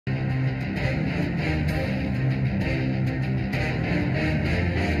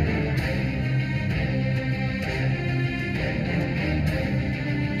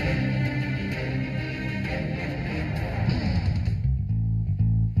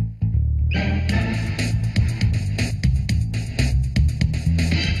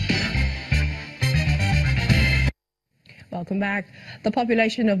Welcome back. The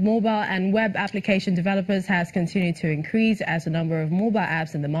population of mobile and web application developers has continued to increase as the number of mobile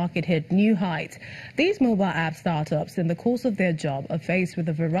apps in the market hit new heights. These mobile app startups, in the course of their job, are faced with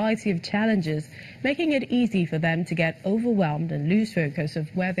a variety of challenges, making it easy for them to get overwhelmed and lose focus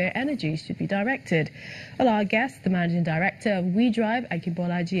of where their energy should be directed. Well, our guest, the managing director of WeDrive,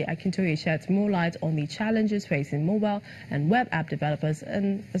 Akinbolaji Akintoye, sheds more light on the challenges facing mobile and web app developers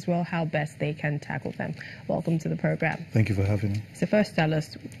and as well how best they can tackle them. Welcome to the program. Thank you for having me. So first tell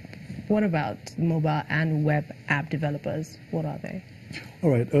us, what about mobile and web app developers? What are they? All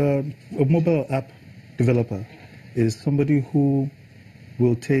right. A mobile app developer is somebody who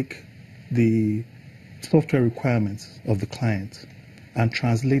will take the software requirements of the client and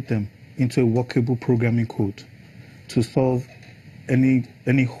translate them into a workable programming code to solve any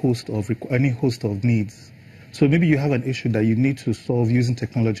host of needs. So maybe you have an issue that you need to solve using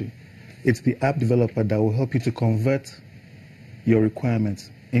technology. It's the app developer that will help you to convert your requirements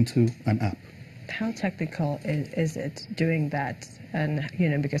into an app. How technical is it doing that? And,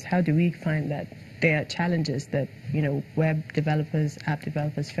 because how do we find that there are challenges that, web developers, app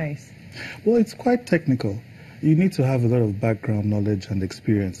developers face? Well, it's quite technical. You need to have a lot of background knowledge and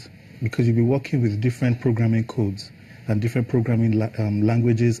experience because you'll be working with different programming codes and different programming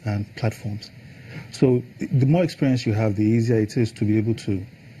languages and platforms. So the more experience you have, the easier it is to be able to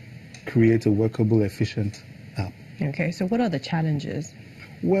create a workable, efficient app. Okay, so what are the challenges?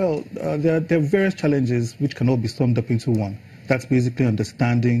 Well, there are various challenges which can all be summed up into one. That's basically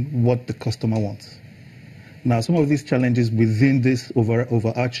understanding what the customer wants. Now, some of these challenges within this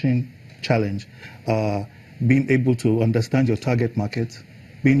overarching challenge are being able to understand your target market,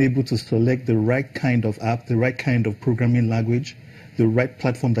 being able to select the right kind of app, the right kind of programming language, the right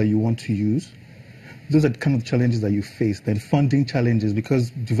platform that you want to use. Those are the kind of challenges that you face. Then funding challenges, because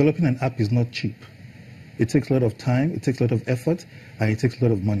developing an app is not cheap. It takes a lot of time, it takes a lot of effort, and it takes a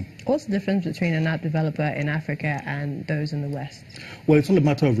lot of money. What's the difference between an app developer in Africa and those in the West? Well, it's all a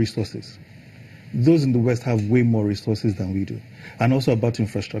matter of resources. Those in the West have way more resources than we do, and also about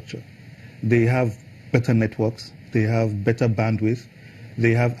infrastructure. They have better networks, they have better bandwidth,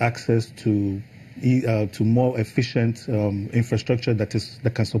 they have access to more efficient infrastructure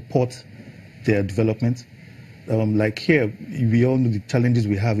that can support their development. Like here, we all know the challenges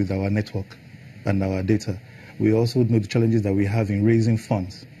we have with our network and our data. We also know the challenges that we have in raising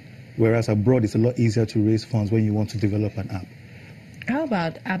funds, whereas abroad it's a lot easier to raise funds when you want to develop an app. How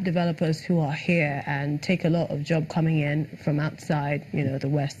about app developers who are here and take a lot of job coming in from outside, the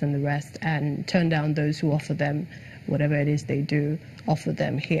West and the rest, and turn down those who offer them whatever it is they do, offer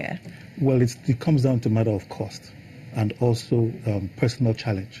them here? Well, it comes down to a matter of cost and also personal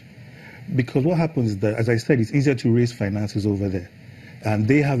challenge. Because what happens is that, as I said, it's easier to raise finances over there. And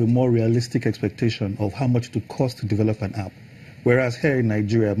they have a more realistic expectation of how much it costs to develop an app. Whereas here in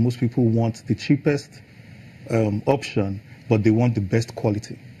Nigeria, most people want the cheapest option, but they want the best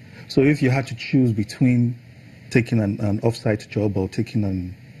quality. So if you had to choose between taking an off-site job or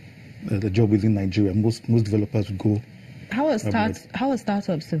taking the job within Nigeria, most developers would go. How are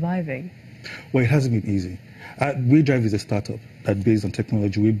startups surviving? Well, it hasn't been easy. WeDrive is a startup that's based on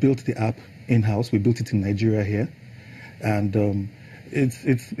technology. We built the app in-house. We built it in Nigeria here. And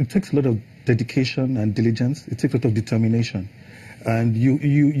it takes a lot of dedication and diligence. It takes a lot of determination. And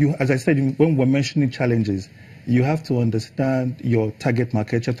you, as I said, when we're mentioning challenges, you have to understand your target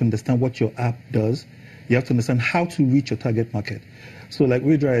market. You have to understand what your app does. You have to understand how to reach your target market. So like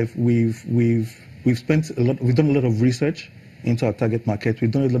WeDrive, we've spent a lot, we've done a lot of research into our target market.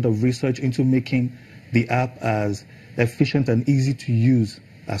 We've done a lot of research into making the app as efficient and easy to use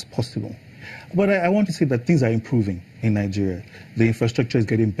as possible. But I want to say that things are improving in Nigeria. The infrastructure is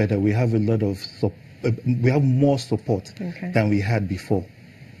getting better. We have we have more support than we had before.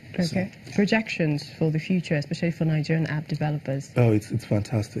 Okay. So, projections for the future, especially for Nigerian app developers? Oh, it's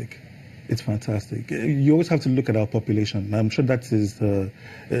fantastic. It's fantastic. You always have to look at our population. I'm sure that's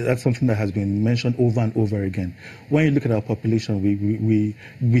something that has been mentioned over and over again. When you look at our population,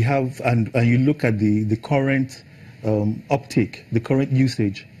 we have, and you look at the current uptake, the current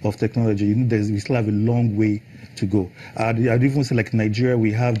usage of technology, we still have a long way to go. I'd even say, like Nigeria,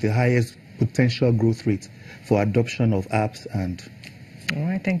 we have the highest potential growth rate for adoption of apps and. All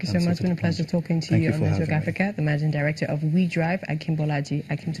right, thank you so much. It's been a pleasure talking to you on Network Africa, the managing director of WeDrive, Akinbolaji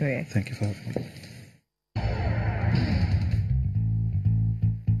Akintoye. Thank you for having me.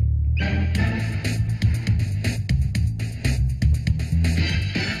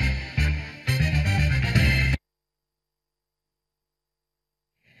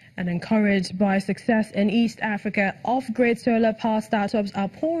 And encouraged by success in East Africa, off-grid solar power startups are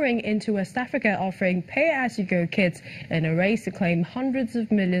pouring into West Africa, offering pay-as-you-go kits in a race to claim hundreds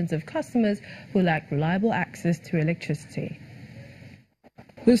of millions of customers who lack reliable access to electricity.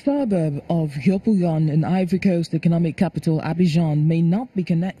 The suburb of Yopougon in Ivory Coast economic capital Abidjan may not be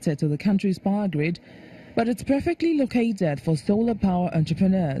connected to the country's power grid, but it's perfectly located for solar power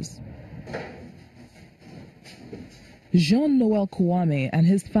entrepreneurs. Jean-Noel Kouame and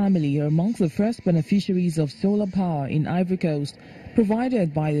his family are amongst the first beneficiaries of solar power in Ivory Coast,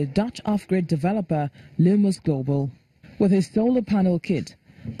 provided by the Dutch off-grid developer Lumos Global. With his solar panel kit,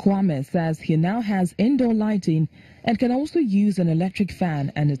 Kouame says he now has indoor lighting and can also use an electric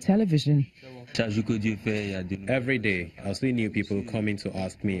fan and a television. Every day, I see new people coming to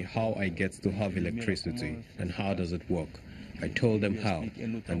ask me how I get to have electricity and how does it work. I told them how,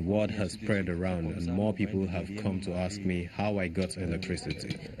 and word has spread around and more people have come to ask me how I got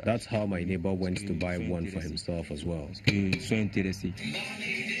electricity. That's how my neighbor went to buy one for himself as well.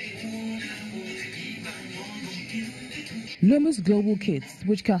 Lumos Global kits,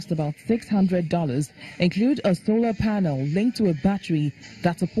 which cost about $600, include a solar panel linked to a battery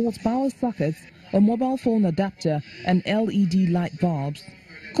that supports power sockets, a mobile phone adapter, and LED light bulbs.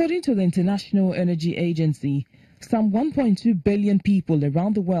 According to the International Energy Agency, some 1.2 billion people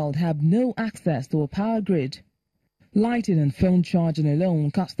around the world have no access to a power grid. Lighting and phone charging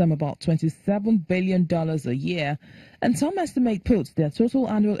alone cost them about $27 billion a year, and some estimate puts their total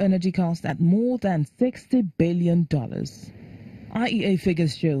annual energy cost at more than $60 billion. IEA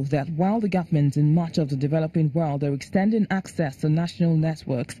figures show that while the governments in much of the developing world are extending access to national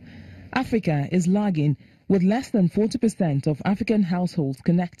networks, Africa is lagging with less than 40% of African households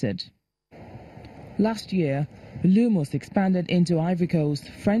connected. Last year, Lumos expanded into Ivory Coast,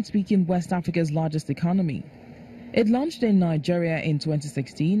 French-speaking West Africa's largest economy. It launched in Nigeria in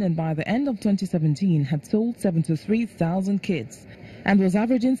 2016 and by the end of 2017 had sold 73,000 kits and was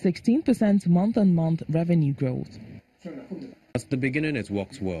averaging 16% month-on-month revenue growth. At the beginning it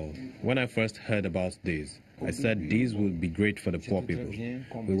works well. When I first heard about this, I said these would be great for the poor people.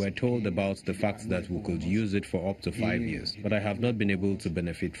 We were told about the fact that we could use it for up to 5 years, but I have not been able to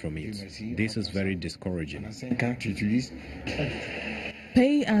benefit from it. This is very discouraging.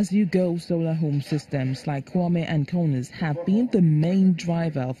 Pay-as-you-go solar home systems like Kouame and Konis have been the main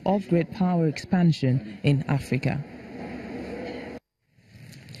driver of off-grid power expansion in Africa.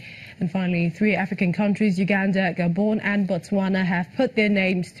 And finally, 3 African countries, Uganda, Gabon and Botswana, have put their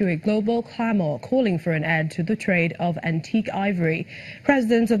names to a global clamor calling for an end to the trade of antique ivory.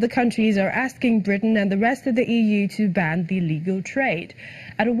 Presidents of the countries are asking Britain and the rest of the EU to ban the illegal trade.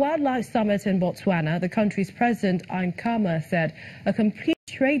 At a wildlife summit in Botswana, the country's president, Ian Khama, said a complete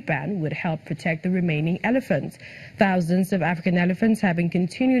trade ban would help protect the remaining elephants. Thousands of African elephants have been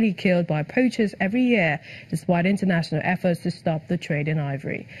continually killed by poachers every year, despite international efforts to stop the trade in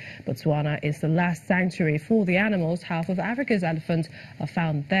ivory. Botswana is the last sanctuary for the animals. Half of Africa's elephants are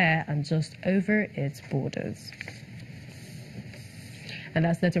found there and just over its borders. And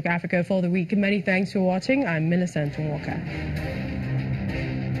that's Network Africa for the week. Many thanks for watching. I'm Millicent Walker.